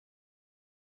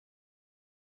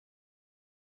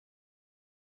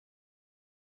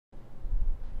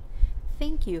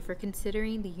Thank you for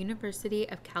considering the University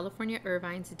of California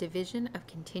Irvine's Division of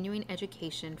Continuing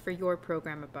Education for your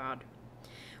program abroad.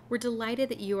 We're delighted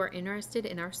that you are interested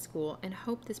in our school and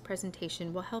hope this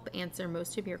presentation will help answer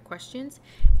most of your questions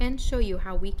and show you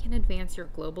how we can advance your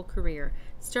global career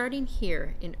starting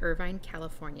here in Irvine,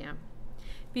 California.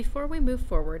 Before we move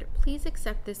forward, please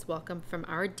accept this welcome from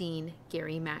our Dean,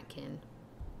 Gary Matkin.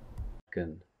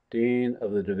 Dean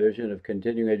of the Division of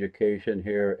Continuing Education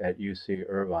here at UC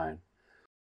Irvine.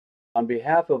 On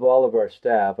behalf of all of our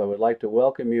staff, I would like to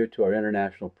welcome you to our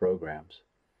international programs.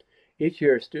 Each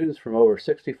year, students from over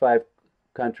 65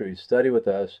 countries study with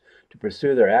us to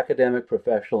pursue their academic,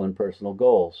 professional, and personal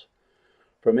goals.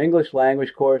 From English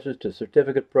language courses to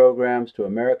certificate programs to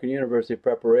American university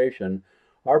preparation,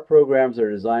 our programs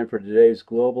are designed for today's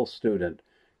global student,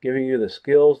 giving you the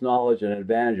skills, knowledge, and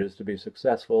advantages to be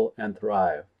successful and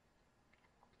thrive.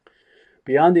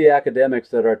 Beyond the academics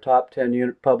that our top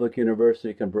 10 public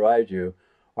university can provide you,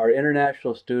 our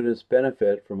international students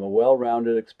benefit from a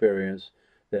well-rounded experience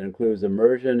that includes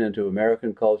immersion into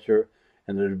American culture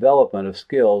and the development of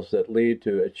skills that lead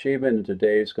to achievement in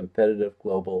today's competitive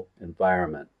global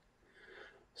environment.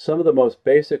 Some of the most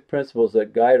basic principles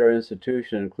that guide our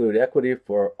institution include equity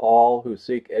for all who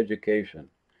seek education.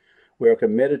 We are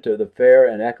committed to the fair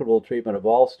and equitable treatment of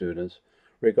all students,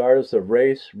 regardless of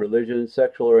race, religion,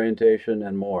 sexual orientation,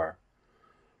 and more.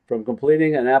 From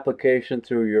completing an application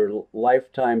through your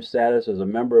lifetime status as a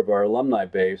member of our alumni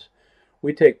base,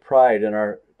 we take pride in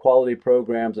our quality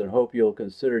programs and hope you'll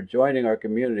consider joining our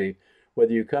community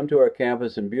whether you come to our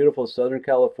campus in beautiful Southern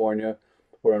California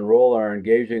or enroll in our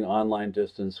engaging online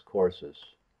distance courses.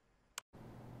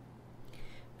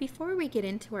 Before we get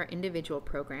into our individual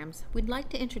programs, we'd like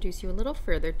to introduce you a little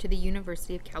further to the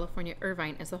University of California,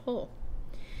 Irvine as a whole.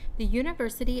 The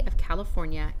University of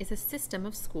California is a system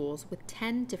of schools with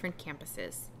 10 different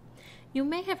campuses. You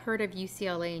may have heard of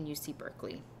UCLA and UC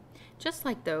Berkeley. Just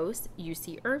like those,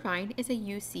 UC Irvine is a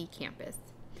UC campus.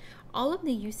 All of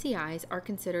the UCIs are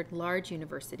considered large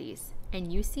universities,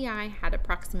 and UCI had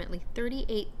approximately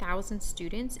 38,000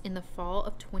 students in the fall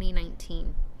of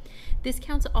 2019. This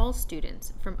counts all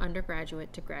students from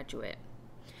undergraduate to graduate.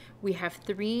 We have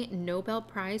 3 Nobel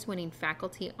Prize-winning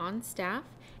faculty on staff,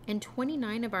 and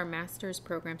 29 of our master's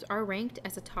programs are ranked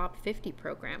as a top 50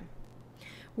 program.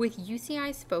 With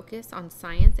UCI's focus on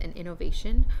science and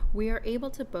innovation, we are able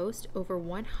to boast over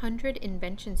 100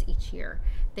 inventions each year,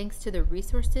 thanks to the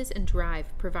resources and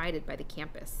drive provided by the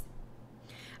campus.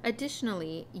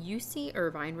 Additionally, UC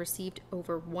Irvine received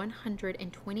over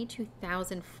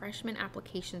 122,000 freshman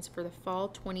applications for the fall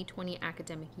 2020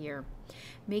 academic year,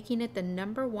 making it the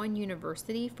 #1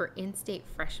 university for in-state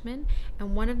freshmen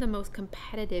and one of the most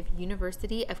competitive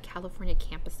University of California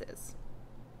campuses.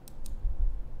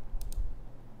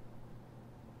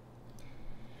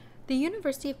 The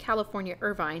University of California,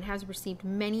 Irvine has received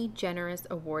many generous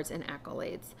awards and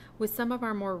accolades, with some of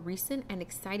our more recent and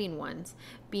exciting ones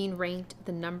being ranked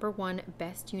the #1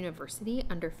 best university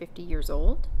under 50 years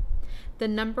old, the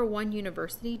 #1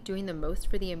 university doing the most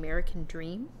for the American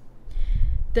dream,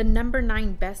 the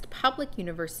 #9 best public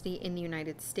university in the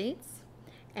United States,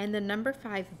 and the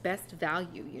 #5 best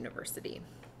value university.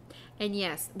 And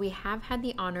yes, we have had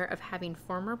the honor of having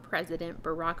former President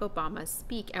Barack Obama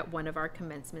speak at one of our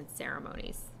commencement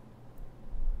ceremonies.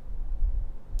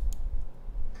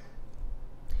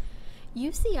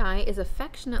 UCI is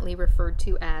affectionately referred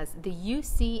to as the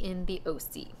UC in the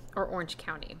OC, or Orange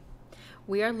County.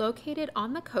 We are located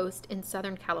on the coast in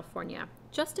Southern California,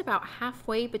 just about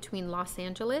halfway between Los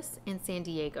Angeles and San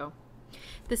Diego.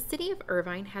 The city of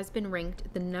Irvine has been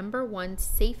ranked the #1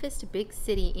 safest big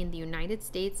city in the United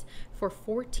States for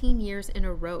 14 years in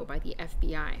a row by the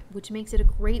FBI, which makes it a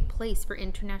great place for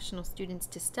international students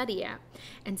to study at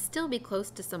and still be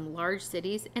close to some large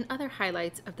cities and other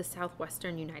highlights of the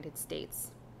southwestern United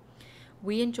States.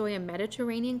 We enjoy a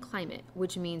Mediterranean climate,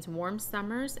 which means warm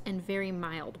summers and very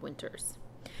mild winters.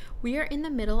 We are in the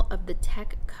middle of the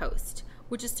Tech Coast,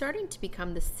 which is starting to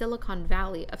become the Silicon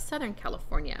Valley of Southern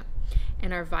California,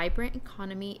 and our vibrant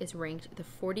economy is ranked the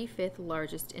 45th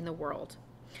largest in the world.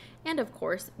 And of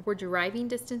course, we're driving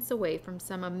distance away from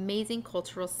some amazing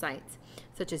cultural sites,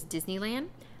 such as Disneyland,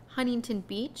 Huntington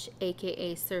Beach,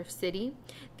 aka Surf City,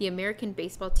 the American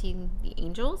baseball team, the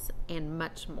Angels, and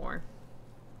much more.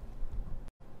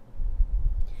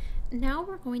 Now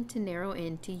we're going to narrow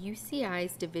in to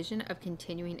UCI's Division of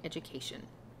Continuing Education.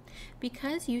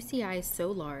 Because UCI is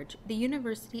so large, the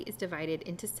university is divided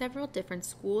into several different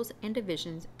schools and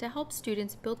divisions to help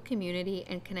students build community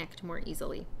and connect more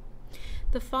easily.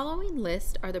 The following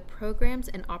list are the programs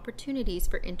and opportunities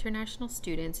for international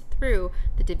students through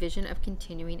the Division of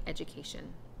Continuing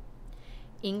Education.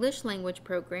 English language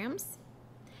programs,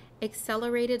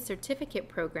 accelerated certificate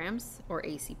programs, or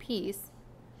ACPs,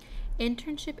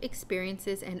 internship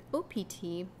experiences and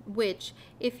OPT, which,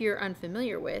 if you're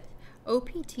unfamiliar with,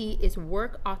 OPT is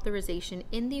work authorization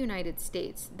in the United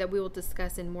States that we will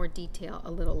discuss in more detail a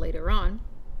little later on,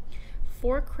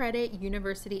 4-credit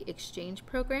university exchange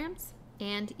programs,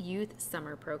 and youth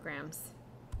summer programs.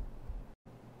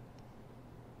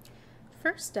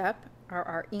 First up are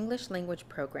our English language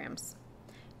programs.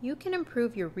 You can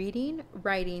improve your reading,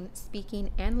 writing,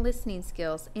 speaking, and listening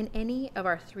skills in any of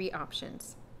our 3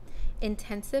 options: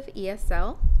 intensive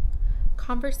ESL,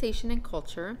 conversation and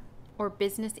culture, or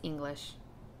business English.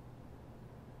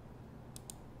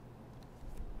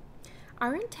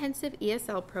 Our intensive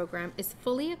ESL program is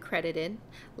fully accredited,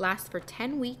 lasts for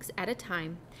 10 weeks at a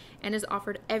time, and is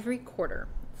offered every quarter: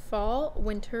 fall,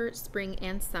 winter, spring,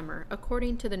 and summer,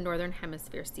 according to the Northern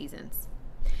Hemisphere seasons.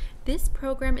 This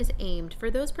program is aimed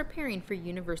for those preparing for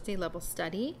university-level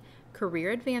study,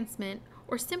 career advancement,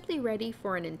 or simply ready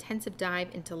for an intensive dive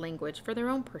into language for their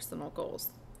own personal goals.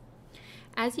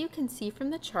 As you can see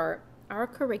from the chart, our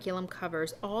curriculum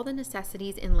covers all the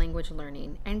necessities in language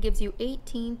learning and gives you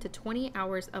 18 to 20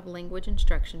 hours of language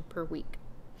instruction per week.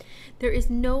 There is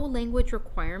no language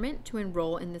requirement to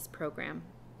enroll in this program.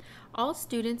 All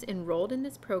students enrolled in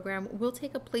this program will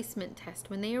take a placement test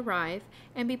when they arrive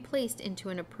and be placed into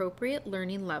an appropriate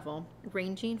learning level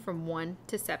ranging from 1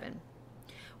 to 7.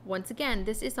 Once again,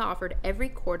 this is offered every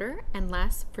quarter and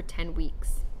lasts for 10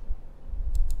 weeks.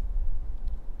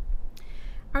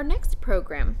 Our next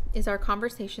program is our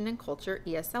Conversation and Culture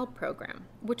ESL program,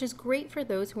 which is great for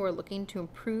those who are looking to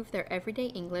improve their everyday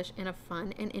English in a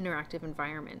fun and interactive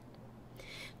environment.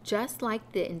 Just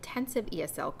like the intensive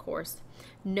ESL course,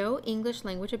 no English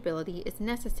language ability is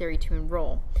necessary to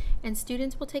enroll, and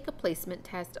students will take a placement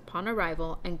test upon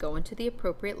arrival and go into the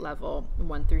appropriate level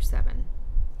 1 through 7.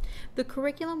 The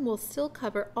curriculum will still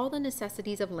cover all the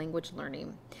necessities of language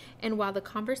learning, and while the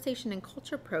Conversation and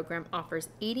Culture program offers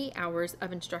 80 hours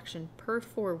of instruction per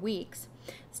 4 weeks,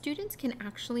 students can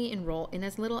actually enroll in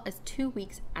as little as 2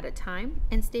 weeks at a time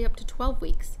and stay up to 12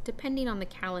 weeks, depending on the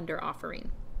calendar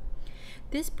offering.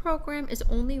 This program is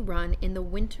only run in the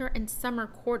winter and summer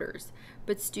quarters,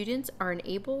 but students are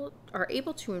able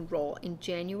to enroll in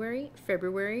January,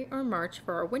 February, or March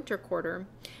for our winter quarter,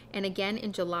 and again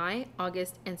in July,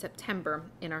 August, and September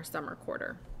in our summer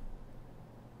quarter.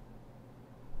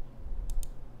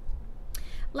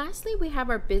 Lastly, we have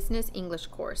our Business English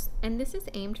course, and this is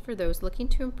aimed for those looking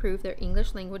to improve their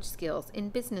English language skills in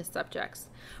business subjects,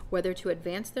 whether to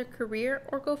advance their career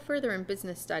or go further in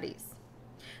business studies.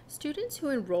 Students who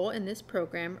enroll in this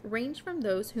program range from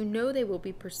those who know they will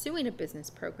be pursuing a business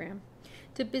program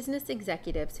to business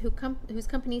executives whose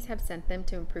companies have sent them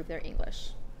to improve their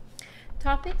English.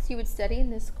 Topics you would study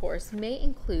in this course may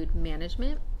include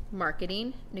management,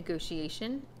 marketing,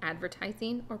 negotiation,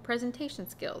 advertising, or presentation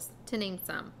skills, to name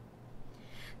some.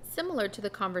 Similar to the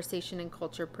Conversation and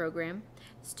Culture program,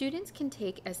 students can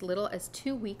take as little as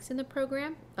 2 weeks in the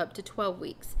program up to 12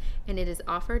 weeks, and it is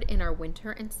offered in our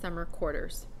winter and summer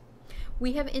quarters.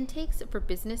 We have intakes for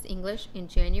Business English in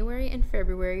January and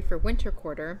February for winter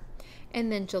quarter,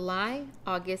 and then July,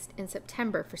 August, and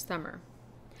September for summer.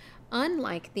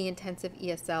 Unlike the intensive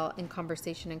ESL and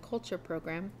Conversation and Culture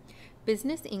program,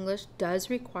 Business English does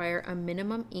require a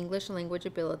minimum English language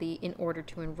ability in order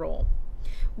to enroll.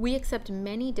 We accept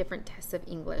many different tests of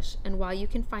English, and while you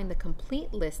can find the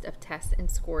complete list of tests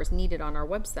and scores needed on our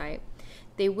website,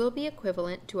 they will be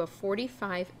equivalent to a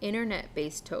 45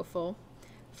 internet-based TOEFL,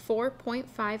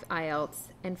 4.5 IELTS,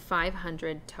 and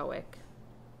 500 TOEIC.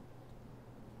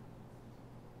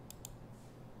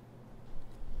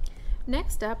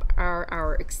 Next up are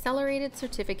our Accelerated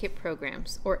Certificate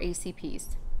Programs, or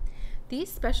ACPs.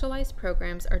 These specialized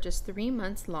programs are just 3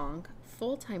 months long,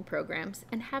 full-time programs,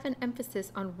 and have an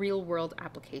emphasis on real-world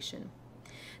application.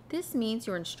 This means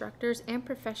your instructors are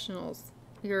professionals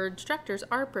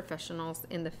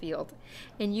in the field,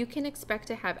 and you can expect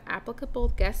to have applicable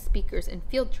guest speakers and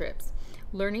field trips,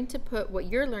 learning to put what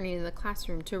you're learning in the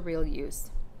classroom to real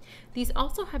use. These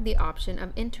also have the option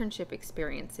of internship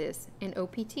experiences in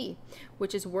OPT,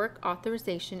 which is work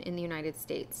authorization in the United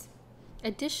States.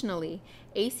 Additionally,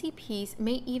 ACPs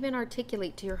may even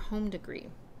articulate to your home degree.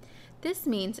 This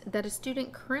means that a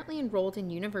student currently enrolled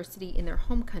in university in their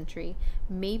home country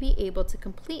may be able to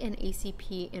complete an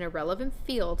ACP in a relevant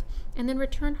field and then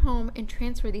return home and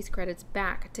transfer these credits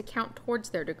back to count towards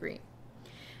their degree.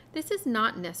 This is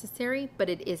not necessary, but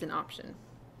it is an option.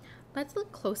 Let's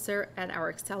look closer at our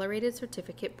Accelerated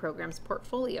Certificate Programs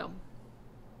portfolio.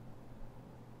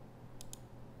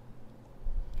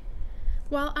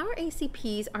 While our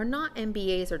ACPs are not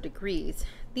MBAs or degrees,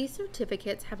 these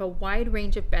certificates have a wide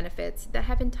range of benefits that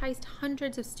have enticed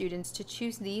hundreds of students to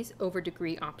choose these over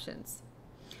degree options.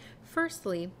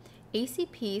 Firstly,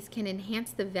 ACPs can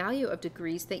enhance the value of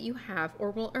degrees that you have or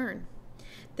will earn.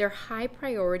 Their high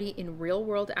priority in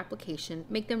real-world application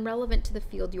make them relevant to the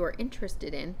field you are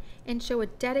interested in and show a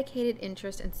dedicated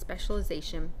interest and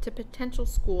specialization to potential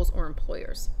schools or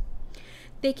employers.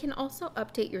 They can also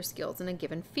update your skills in a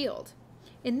given field.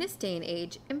 In this day and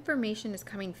age, information is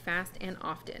coming fast and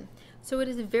often, so it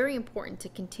is very important to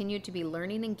continue to be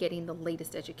learning and getting the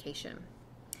latest education.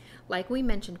 Like we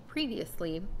mentioned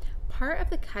previously, part of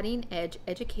the cutting-edge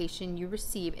education you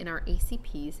receive in our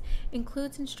ACPs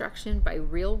includes instruction by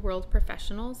real-world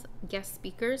professionals, guest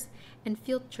speakers, and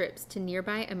field trips to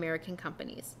nearby American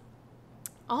companies.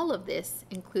 All of this,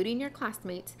 including your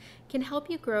classmates, can help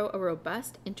you grow a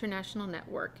robust international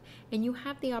network, and you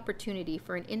have the opportunity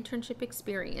for an internship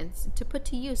experience to put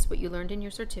to use what you learned in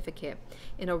your certificate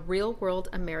in a real-world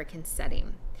American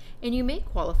setting. And you may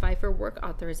qualify for work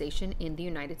authorization in the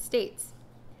United States.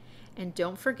 And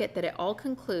don't forget that it all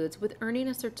concludes with earning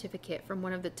a certificate from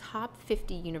one of the top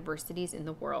 50 universities in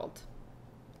the world.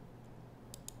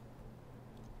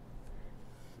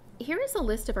 Here is a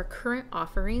list of our current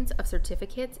offerings of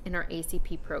certificates in our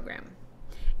ACP program.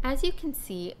 As you can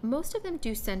see, most of them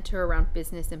do center around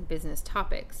business and business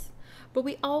topics, but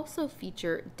we also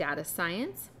feature data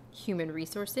science, human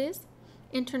resources,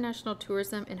 international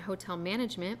tourism and hotel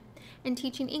management, and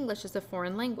teaching English as a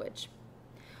foreign language.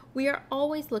 We are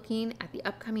always looking at the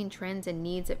upcoming trends and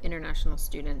needs of international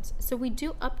students, so we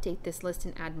do update this list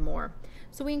and add more.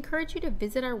 So we encourage you to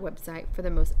visit our website for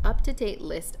the most up-to-date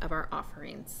list of our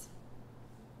offerings.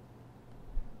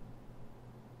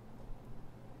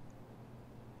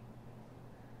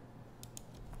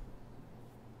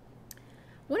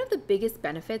 One of the biggest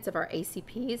benefits of our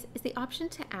ACPs is the option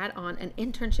to add on an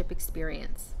internship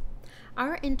experience.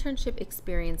 Our internship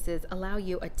experiences allow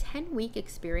you a 10-week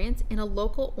experience in a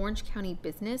local Orange County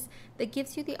business that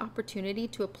gives you the opportunity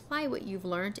to apply what you've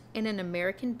learned in an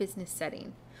American business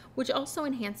setting, which also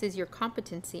enhances your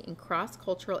competency in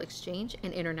cross-cultural exchange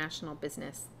and international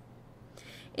business.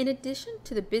 In addition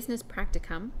to the business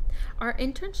practicum, our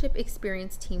internship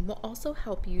experience team will also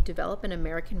help you develop an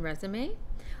American resume,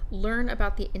 learn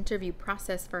about the interview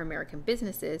process for American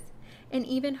businesses, and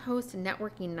even host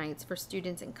networking nights for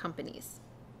students and companies.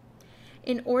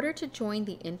 In order to join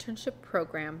the internship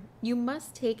program, you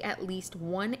must take at least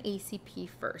one ACP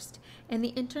first, and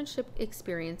the internship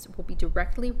experience will be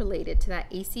directly related to that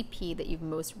ACP that you've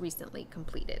most recently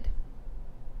completed.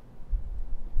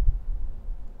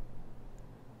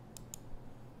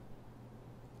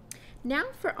 Now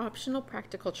for optional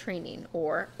practical training,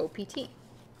 or OPT.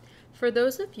 For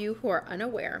those of you who are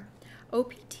unaware,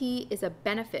 OPT is a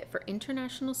benefit for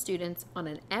international students on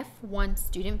an F1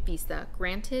 student visa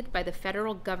granted by the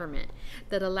federal government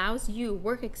that allows you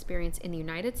work experience in the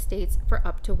United States for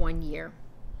up to 1 year.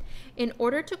 In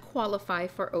order to qualify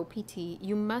for OPT,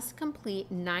 you must complete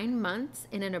 9 months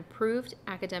in an approved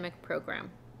academic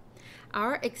program.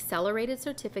 Our accelerated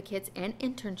certificates and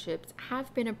internships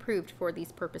have been approved for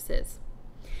these purposes.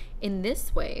 In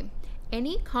this way,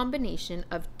 any combination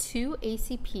of 2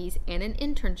 ACPs and an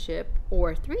internship,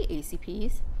 or 3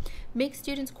 ACPs, makes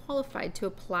students qualified to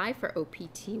apply for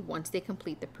OPT once they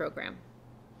complete the program.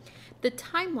 The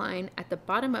timeline at the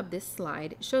bottom of this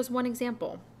slide shows one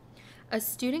example. A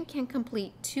student can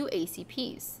complete 2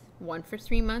 ACPs, one for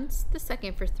 3 months, the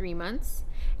second for 3 months,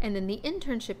 and then the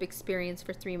internship experience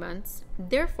for 3 months,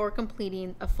 therefore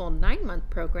completing a full 9-month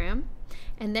program,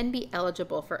 and then be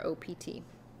eligible for OPT.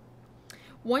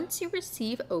 Once you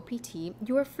receive OPT,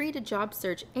 you are free to job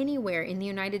search anywhere in the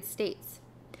United States.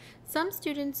 Some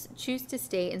students choose to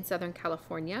stay in Southern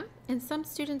California, and some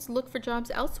students look for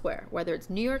jobs elsewhere, whether it's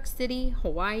New York City,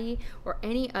 Hawaii, or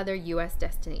any other U.S.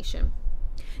 destination.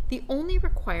 The only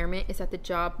requirement is that the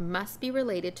job must be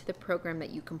related to the program that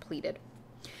you completed.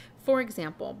 For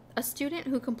example, a student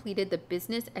who completed the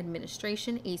Business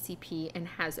Administration ACP and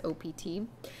has OPT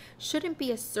shouldn't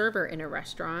be a server in a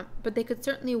restaurant, but they could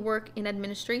certainly work in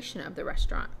administration of the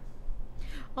restaurant.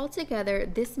 Altogether,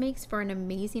 this makes for an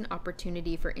amazing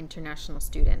opportunity for international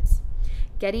students.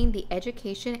 Getting the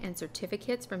education and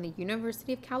certificates from the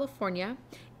University of California,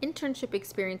 internship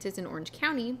experiences in Orange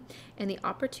County, and the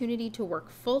opportunity to work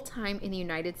full-time in the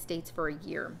United States for a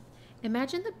year.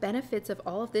 Imagine the benefits of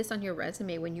all of this on your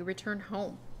resume when you return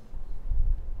home.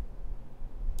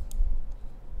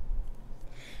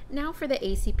 Now for the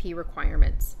ACP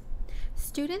requirements.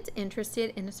 Students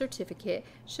interested in a certificate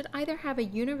should either have a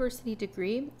university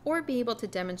degree or be able to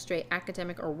demonstrate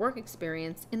academic or work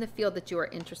experience in the field that you are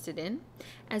interested in,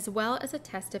 as well as a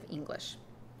test of English.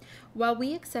 While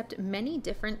we accept many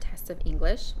different tests of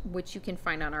English, which you can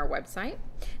find on our website,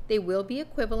 they will be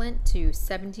equivalent to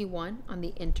 71 on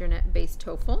the internet-based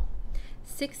TOEFL,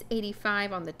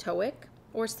 685 on the TOEIC,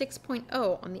 or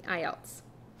 6.0 on the IELTS.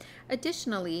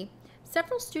 Additionally,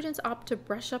 several students opt to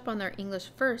brush up on their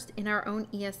English first in our own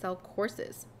ESL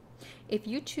courses. If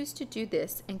you choose to do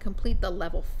this and complete the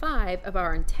level 5 of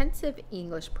our intensive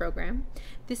English program,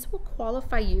 this will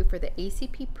qualify you for the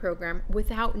ACP program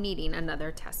without needing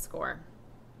another test score.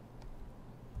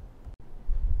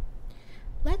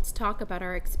 Let's talk about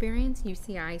our Experience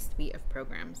UCI suite of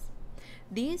programs.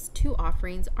 These two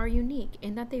offerings are unique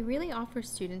in that they really offer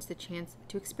students the chance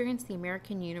to experience the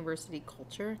American university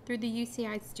culture through the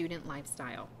UCI student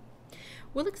lifestyle.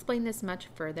 We'll explain this much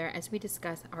further as we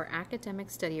discuss our Academic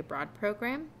Study Abroad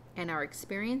program and our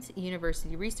Experience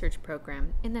University Research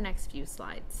program in the next few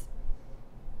slides.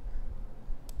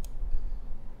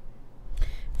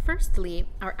 Firstly,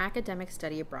 our Academic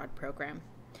Study Abroad program.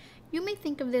 You may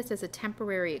think of this as a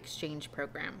temporary exchange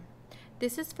program.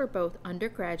 This is for both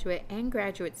undergraduate and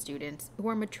graduate students who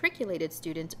are matriculated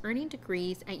students earning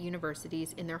degrees at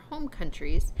universities in their home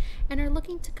countries and are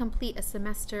looking to complete a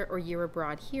semester or year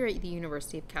abroad here at the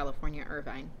University of California,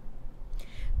 Irvine.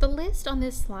 The list on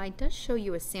this slide does show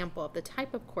you a sample of the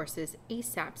type of courses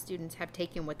ASAP students have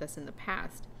taken with us in the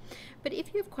past, but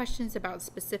if you have questions about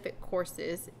specific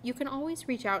courses, you can always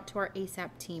reach out to our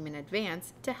ASAP team in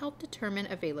advance to help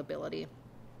determine availability.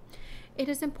 It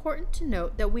is important to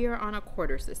note that we are on a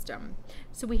quarter system,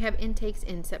 so we have intakes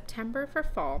in September for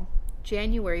fall,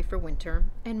 January for winter,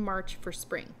 and March for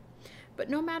spring. But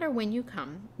no matter when you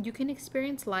come, you can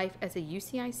experience life as a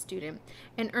UCI student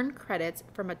and earn credits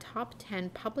from a top 10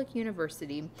 public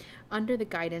university under the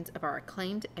guidance of our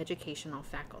acclaimed educational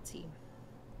faculty.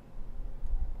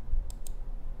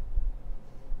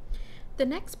 The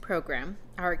next program,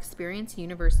 our Experience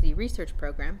University Research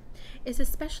program, is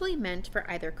especially meant for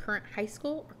either current high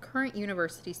school or current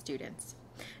university students.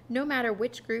 No matter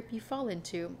which group you fall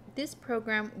into, this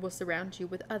program will surround you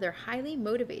with other highly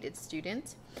motivated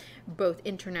students, both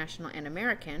international and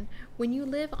American, when you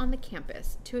live on the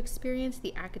campus to experience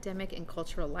the academic and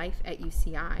cultural life at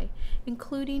UCI,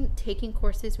 including taking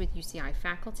courses with UCI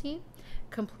faculty,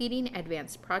 completing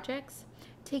advanced projects,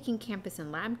 taking campus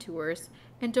and lab tours,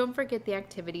 and don't forget the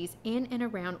activities in and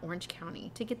around Orange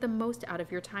County to get the most out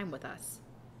of your time with us.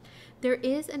 There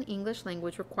is an English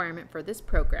language requirement for this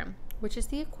program, which is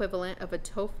the equivalent of a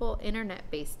TOEFL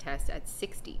internet-based test at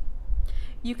 60.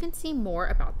 You can see more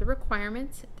about the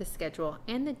requirements, the schedule,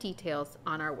 and the details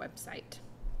on our website.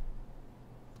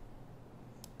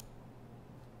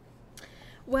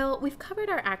 Well, we've covered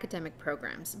our academic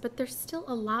programs, but there's still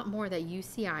a lot more that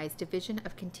UCI's Division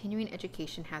of Continuing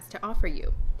Education has to offer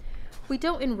you. We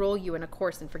don't enroll you in a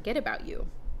course and forget about you.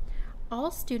 All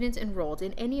students enrolled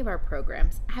in any of our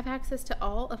programs have access to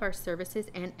all of our services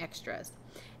and extras,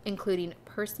 including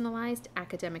personalized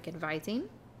academic advising,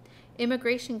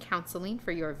 immigration counseling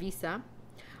for your visa,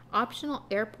 optional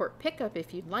airport pickup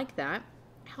if you'd like that,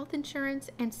 health insurance,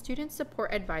 and student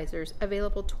support advisors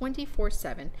available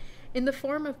 24/7 in the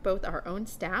form of both our own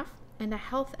staff and a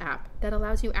health app that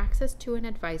allows you access to an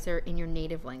advisor in your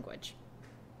native language.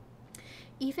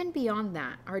 Even beyond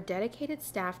that, our dedicated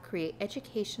staff create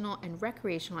educational and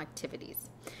recreational activities.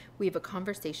 We have a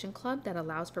conversation club that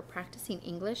allows for practicing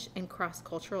English and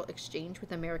cross-cultural exchange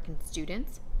with American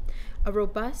students, a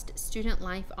robust student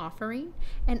life offering,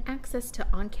 and access to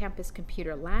on-campus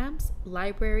computer labs,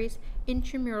 libraries,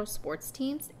 intramural sports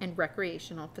teams, and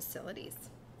recreational facilities.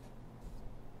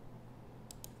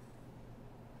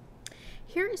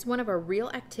 Here is one of our real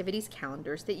activities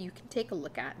calendars that you can take a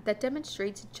look at that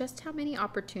demonstrates just how many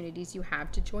opportunities you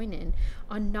have to join in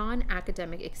on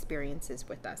non-academic experiences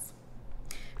with us.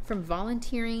 From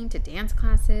volunteering to dance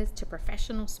classes to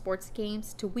professional sports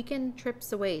games to weekend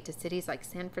trips away to cities like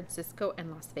San Francisco and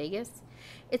Las Vegas,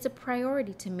 it's a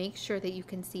priority to make sure that you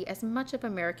can see as much of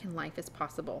American life as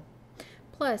possible.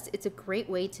 Plus, it's a great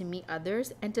way to meet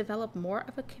others and develop more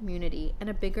of a community and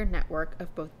a bigger network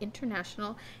of both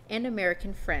international and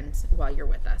American friends while you're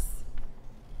with us.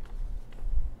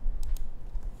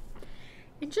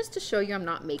 And just to show you I'm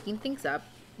not making things up,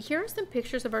 here are some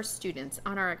pictures of our students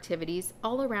on our activities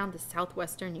all around the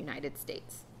southwestern United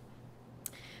States.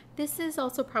 This is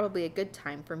also probably a good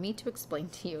time for me to explain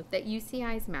to you that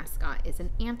UCI's mascot is an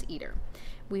anteater.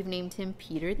 We've named him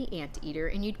Peter the Anteater,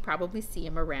 and you'd probably see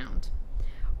him around.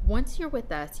 Once you're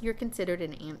with us, you're considered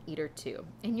an anteater too,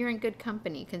 and you're in good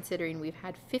company considering we've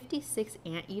had 56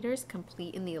 anteaters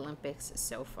complete in the Olympics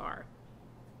so far.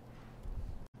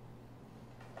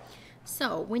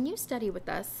 So, when you study with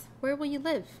us, where will you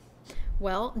live?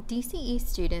 Well, DCE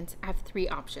students have 3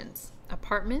 options: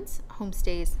 apartments,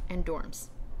 homestays, and dorms.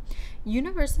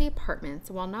 University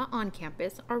apartments, while not on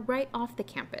campus, are right off the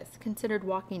campus, considered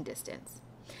walking distance.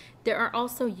 There are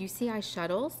also UCI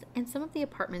shuttles, and some of the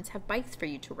apartments have bikes for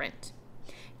you to rent.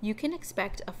 You can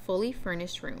expect a fully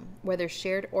furnished room, whether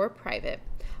shared or private,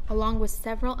 along with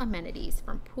several amenities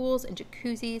from pools and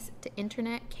jacuzzis to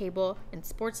internet, cable, and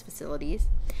sports facilities,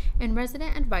 and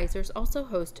resident advisors also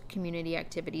host community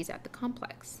activities at the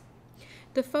complex.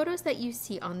 The photos that you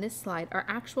see on this slide are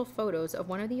actual photos of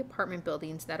one of the apartment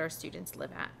buildings that our students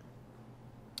live at.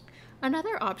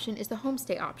 Another option is the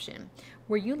homestay option,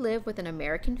 where you live with an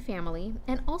American family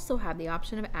and also have the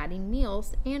option of adding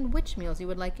meals and which meals you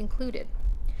would like included.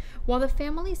 While the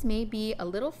families may be a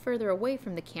little further away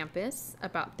from the campus,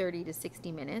 about 30 to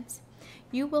 60 minutes,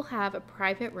 you will have a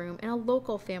private room in a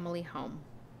local family home.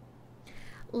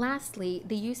 Lastly,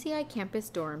 the UCI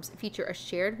campus dorms feature a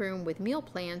shared room with meal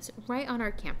plans right on our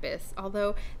campus,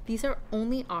 although these are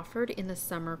only offered in the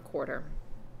summer quarter.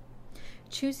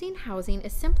 Choosing housing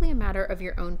is simply a matter of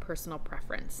your own personal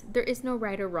preference. There is no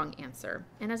right or wrong answer,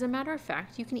 and as a matter of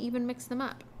fact, you can even mix them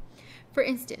up. For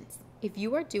instance, if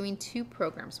you are doing 2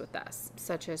 programs with us,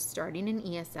 such as starting an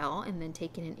ESL and then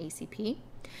taking an ACP,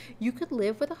 you could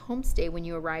live with a homestay when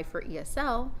you arrive for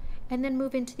ESL and then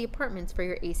move into the apartments for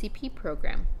your ACP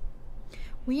program.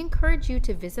 We encourage you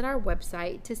to visit our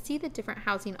website to see the different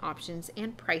housing options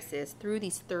and prices through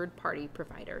these third-party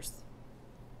providers.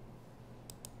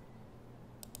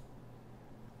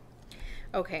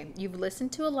 Okay, you've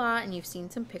listened to a lot and you've seen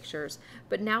some pictures,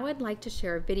 but now I'd like to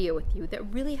share a video with you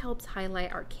that really helps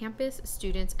highlight our campus,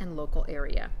 students, and local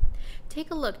area. Take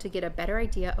a look to get a better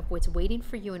idea of what's waiting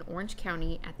for you in Orange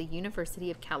County at the University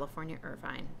of California,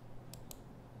 Irvine.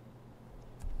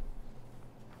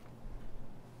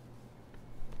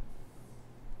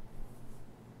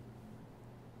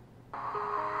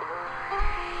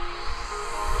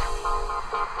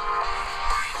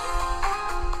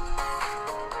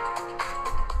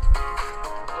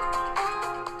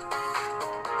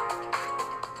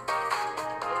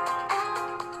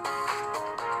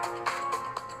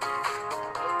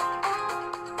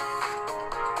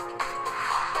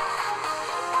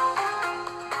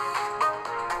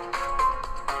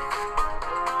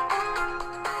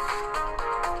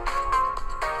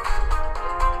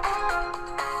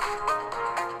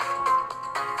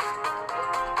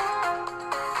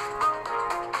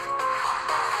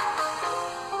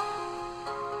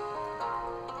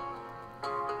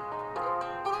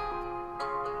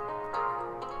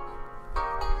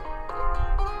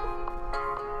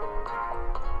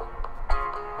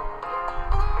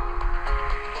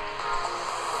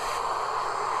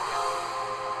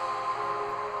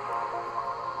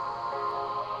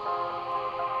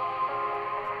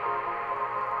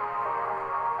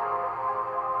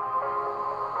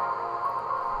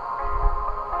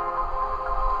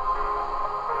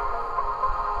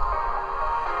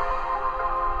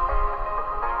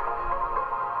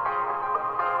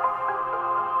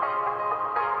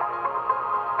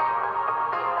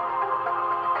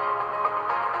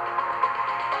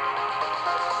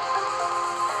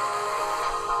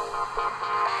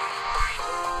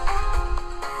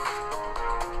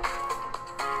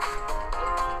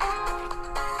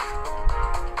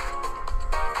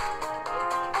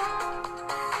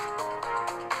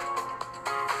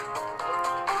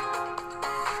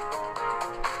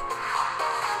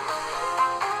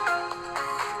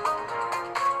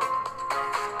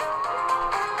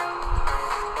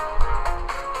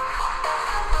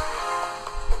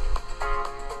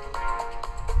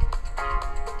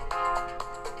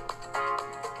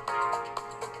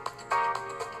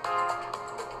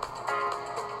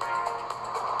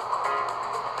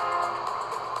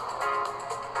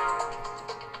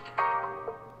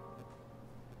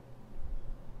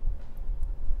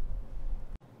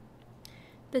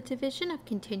 The Division of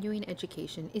Continuing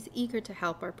Education is eager to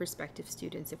help our prospective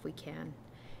students if we can.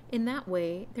 In that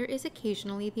way, there is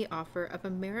occasionally the offer of a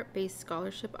merit-based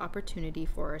scholarship opportunity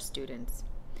for our students.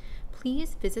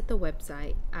 Please visit the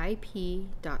website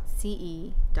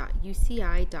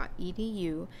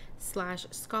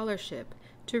ip.ce.uci.edu/scholarship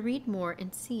to read more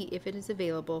and see if it is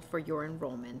available for your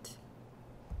enrollment.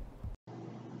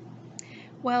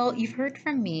 Well, you've heard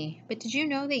from me, but did you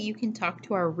know that you can talk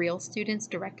to our real students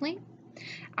directly?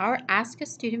 Our Ask a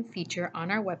Student feature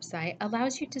on our website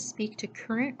allows you to speak to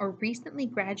current or recently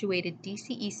graduated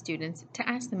DCE students to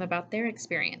ask them about their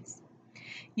experience.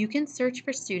 You can search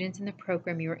for students in the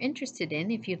program you are interested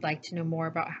in if you'd like to know more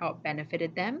about how it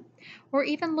benefited them, or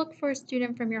even look for a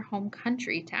student from your home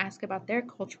country to ask about their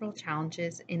cultural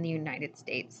challenges in the United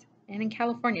States, and in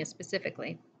California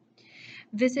specifically.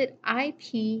 Visit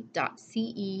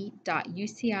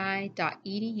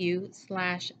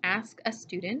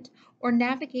ip.ce.uci.edu/askastudent or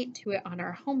navigate to it on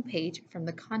our homepage from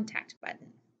the Contact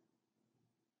button.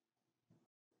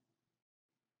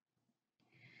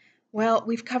 Well,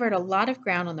 we've covered a lot of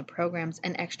ground on the programs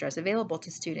and extras available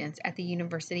to students at the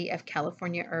University of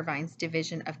California, Irvine's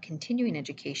Division of Continuing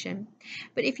Education.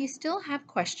 But if you still have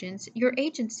questions, your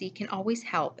agency can always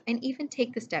help and even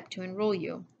take the step to enroll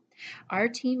you. Our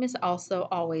team is also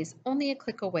always only a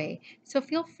click away, so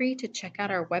feel free to check out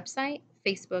our website,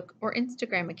 Facebook, or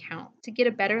Instagram account to get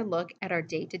a better look at our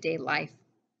day-to-day life.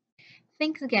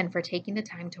 Thanks again for taking the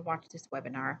time to watch this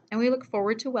webinar, and we look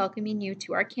forward to welcoming you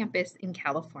to our campus in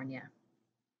California.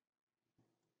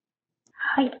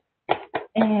 はい、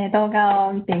動画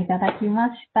を見ていただき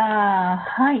ました。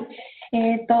はい。そう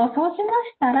しまし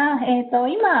たら、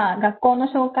今、学校の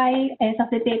紹介、さ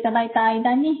せていただいた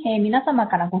間に、皆様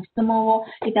からご質問を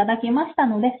いただきました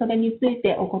ので、それについ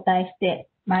てお答えして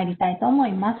まいりたいと思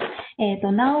います。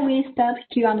Now we start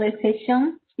Q&A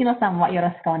session. 日野さんもよろ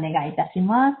しくお願いいたし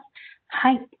ます。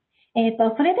はい。そ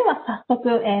れでは早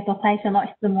速、最初の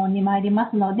質問に参りま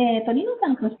すので、リノさ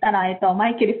んとしたら、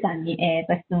マイケルさんに、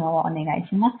質問をお願い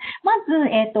します。まず、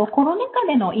コロナ禍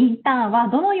でのインターンは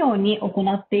どのように行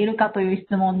っているかという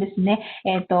質問ですね、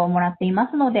もらっていま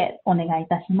すので、お願いい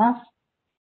たしま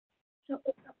す。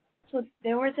So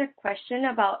there was a question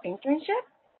about internship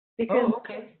because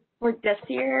for this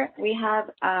year we have,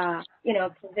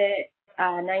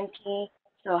 COVID-19,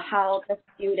 so how the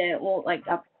student will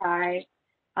apply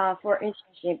for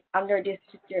internship under this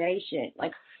situation?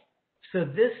 So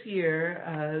this year,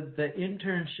 the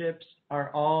internships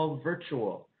are all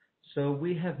virtual. So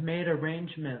we have made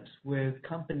arrangements with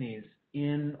companies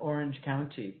in Orange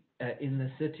County, in the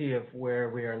city of where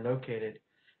we are located.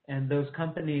 And those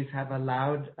companies have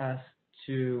allowed us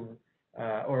to,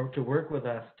 or to work with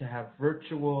us to have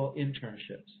virtual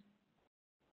internships.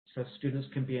 So students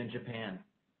can be in Japan.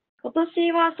 今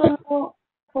年はその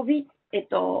COVID、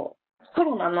コ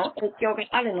ロナの影響が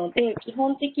あるので、基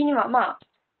本的には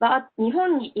日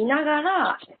本にいなが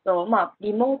ら、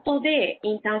リモートで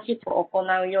インターンシップを行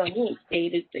うようにしてい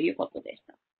るということでし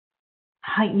た。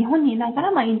はい。日本にいなが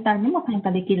ら、インターンにも参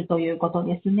加できるということ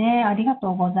ですね。ありがと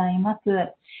うございます。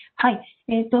はい。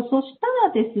そした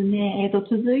らですね、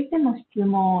続いての質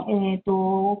問、交通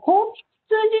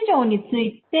事情につ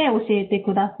いて教えて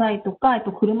くださいとか、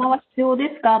車は必要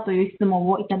ですかという質問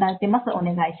をいただいてます。お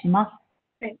願いします。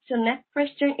Okay, so next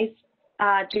question is,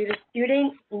 do the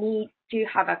students need to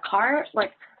have a car?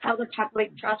 How the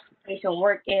public transportation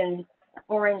work in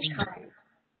Orange County?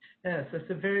 Yes,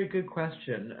 that's a very good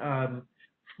question.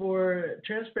 For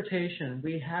transportation,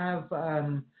 we have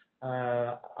our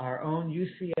own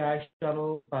UCI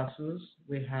shuttle buses.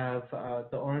 We have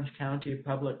the Orange County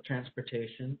public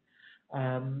transportation.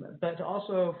 But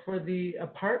also for the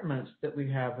apartments that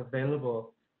we have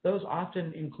available, those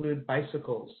often include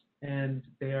bicycles. And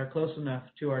they are close enough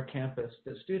to our campus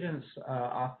that students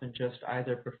often just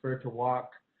either prefer to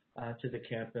walk to the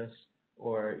campus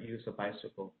or use a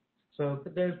bicycle. So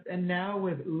and now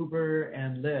with Uber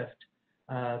and Lyft,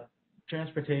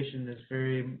 transportation is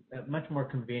much more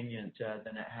convenient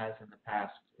than it has in the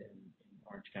past in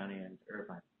Orange County and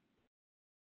Irvine.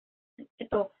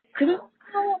 車を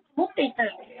持っていた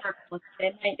らいいかもし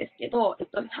れないですけど、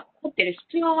持ってる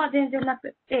必要は全然な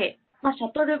くて、シ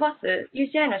ャトルバス、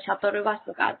UCI のシャトルバ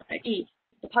スがあったり、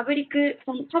パブリック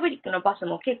のバス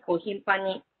も結構頻繁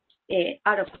に、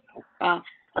あるとか、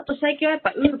あと最近はやっぱ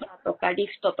Uber とか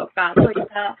Lyft とか、そういっ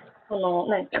た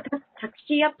タク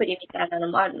シーアプリみたいな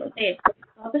のもあるので、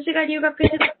私が留学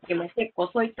してた時も結構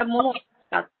そういったものを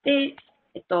使って、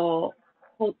移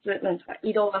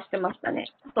動はしてましたね。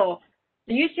あと、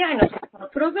UCI の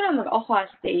プログラムがオファー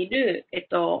している、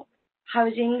ハ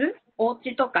ウジング、お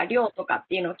家とか寮とかっ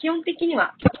ていうのは基本的に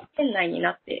は徒歩圏内に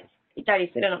なっていた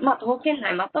りするの。徒歩圏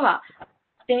内または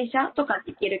電車とか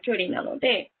で行ける距離なの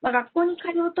で、学校に通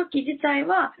うとき自体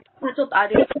は、ちょっと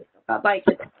歩いたりとかバイ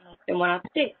クとか乗ってもらっ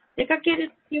て、出かける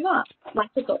ときは、ち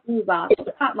ょっと Uber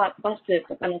とか、バス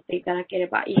とか乗っていただけれ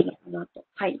ばいいのかなと。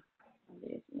はい。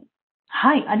ですね。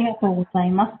はい、ありがとうござ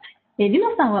います。リ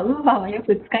ノさんは Uber はよ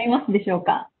く使いますでしょう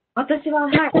か？私は、は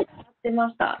い、使ってま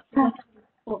した。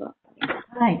そうだ。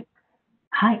はい。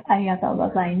はい、ありがとうご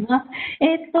ざいます。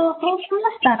そうし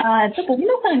ましたら、ちょっとリ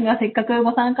ノさんがせっかく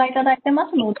ご参加いただいてま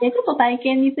すので、ちょっと体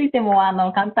験についても、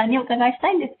簡単にお伺いした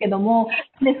いんですけども、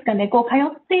ですかね、こう、通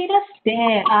っていらし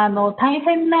て、大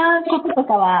変なことと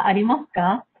かはあります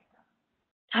か？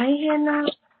大変な、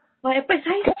やっぱり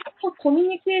最初のコミュ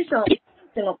ニケーション、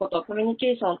のことをコミュニ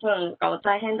ケーションを取るのが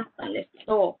大変だったんですけ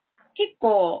ど、結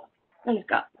構、何です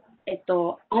か、アジ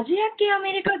ア系ア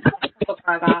メリカ人と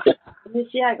かが、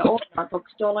MCI が大きな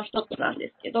特徴の一つなんで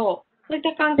すけど、そういっ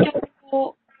た環境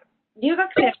を、留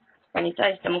学生とかに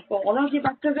対してもこう同じ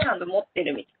バックグラウンド持って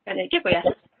るみたいな、結構優し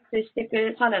くして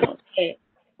くださるので、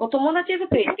こう友達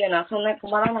作りっていうのはそんなに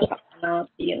困らなかったなっ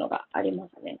ていうのがありま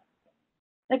すね。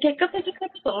結果的にちょっ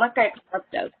と仲良くなっ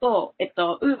ちゃうと、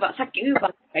さっきウーバ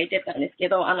ーとか言ってたんですけ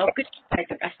ど、送りたり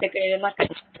とかしてくれる仲に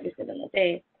なったりするの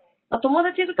で、友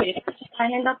達作り大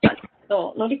変だったんですけ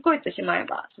ど、乗り越えてしまえ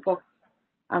ば、すごく、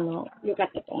良か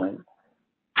ったと思います。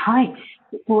はい。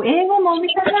こう英語の伸び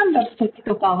悩んだ時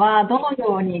とかは、どの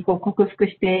ようにこう克服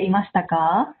していました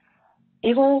か？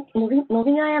英語伸び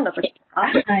悩んだ時とか？は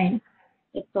い。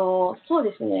そう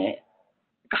ですね。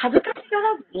恥ずかしが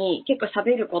らずに結構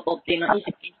喋ることっていうのを意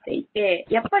識していて、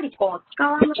やっぱりこう使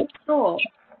わないと、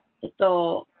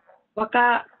わ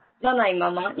からない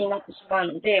ままになってしまう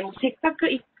ので、もうせっかく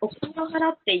お金を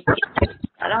払って行って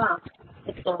たら、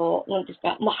なんです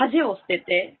か、もう恥を捨て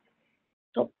て、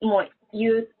もう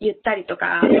言ったりとか、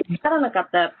わからなか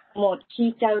ったらもう聞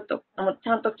いちゃうと、もうち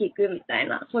ゃんと聞くみたい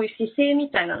な、そういう姿勢み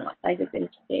たいなのは大切に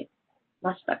して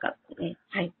ましたかね。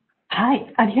はい。は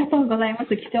い、ありがとうございま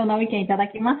す。貴重なお意見いただ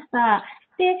きました。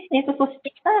で、そし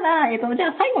たら、じゃ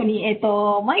あ最後に、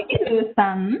マイケル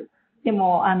さんで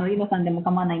も、イノさんでも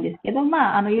構わないんですけど、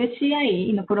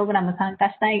UCI のプログラム参加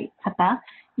したい方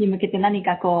に向けて何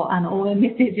かこう、応援メ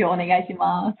ッセージをお願いし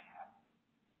ます。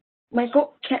Michael,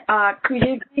 could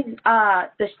you give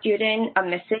the student a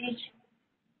message?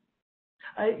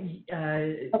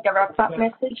 Like a wrap-up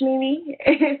message, maybe?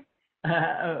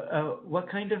 What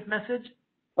kind of message?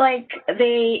 Like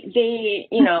they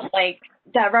like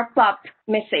the wrap-up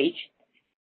message.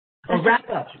 Oh,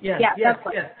 wrap-up. Yes, Yeah, yes,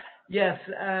 wrap-up. yes.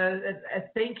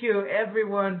 Thank you,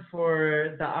 everyone,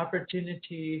 for the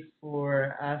opportunity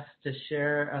for us to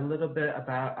share a little bit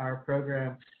about our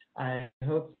program. I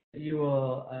hope you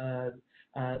will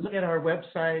look at our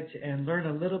website and learn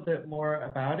a little bit more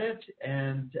about it.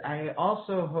 And I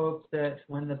also hope that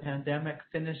when the pandemic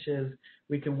finishes,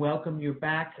 we can welcome you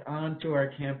back onto our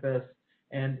campus,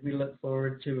 and we look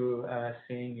forward to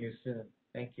seeing you soon.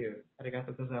 Thank you. ありが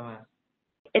とうございます。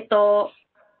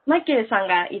マイケルさん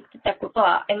が言ってたこと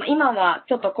は、今は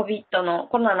ちょっとコロ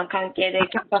ナの関係で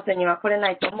キャンパスには来れ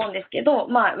ないと思うんですけど、ウ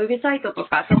ェブサイトと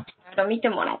かちょっと見て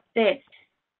もらって、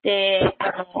で、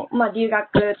留学っ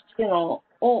ていうの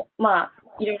を、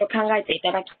いろいろ考えてい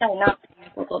ただきたいな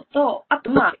ということと、あ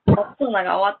と、コロナ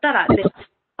が終わったら、ぜひ、キ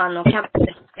ャンプ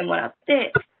でしてもらっ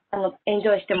て、エンジ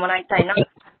ョイしてもらいたいなという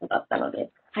ことだったので、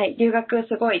はい、留学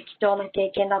すごい貴重な経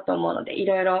験だと思うので、い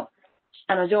ろいろ、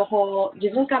情報を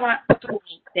自分から取り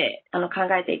に行って、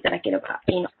考えていただければ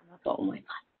いいのかなと思いま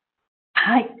す。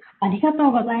はい、ありがと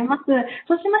うございます。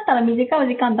そうしましたら短いお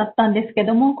時間だったんですけ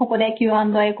ども、ここで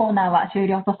Q&A コーナーは終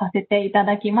了とさせていた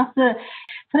だきます。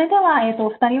それでは、お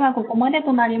二人はここまで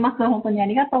となります。本当にあ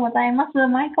りがとうございます。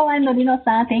マイコ&リノ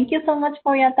さん、Thank you so much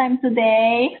for your time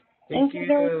today. Thank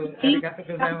you. ありがとう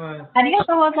ございます。ありが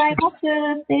とうございます。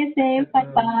Stay safe.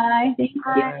 Bye bye. Thank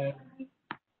you.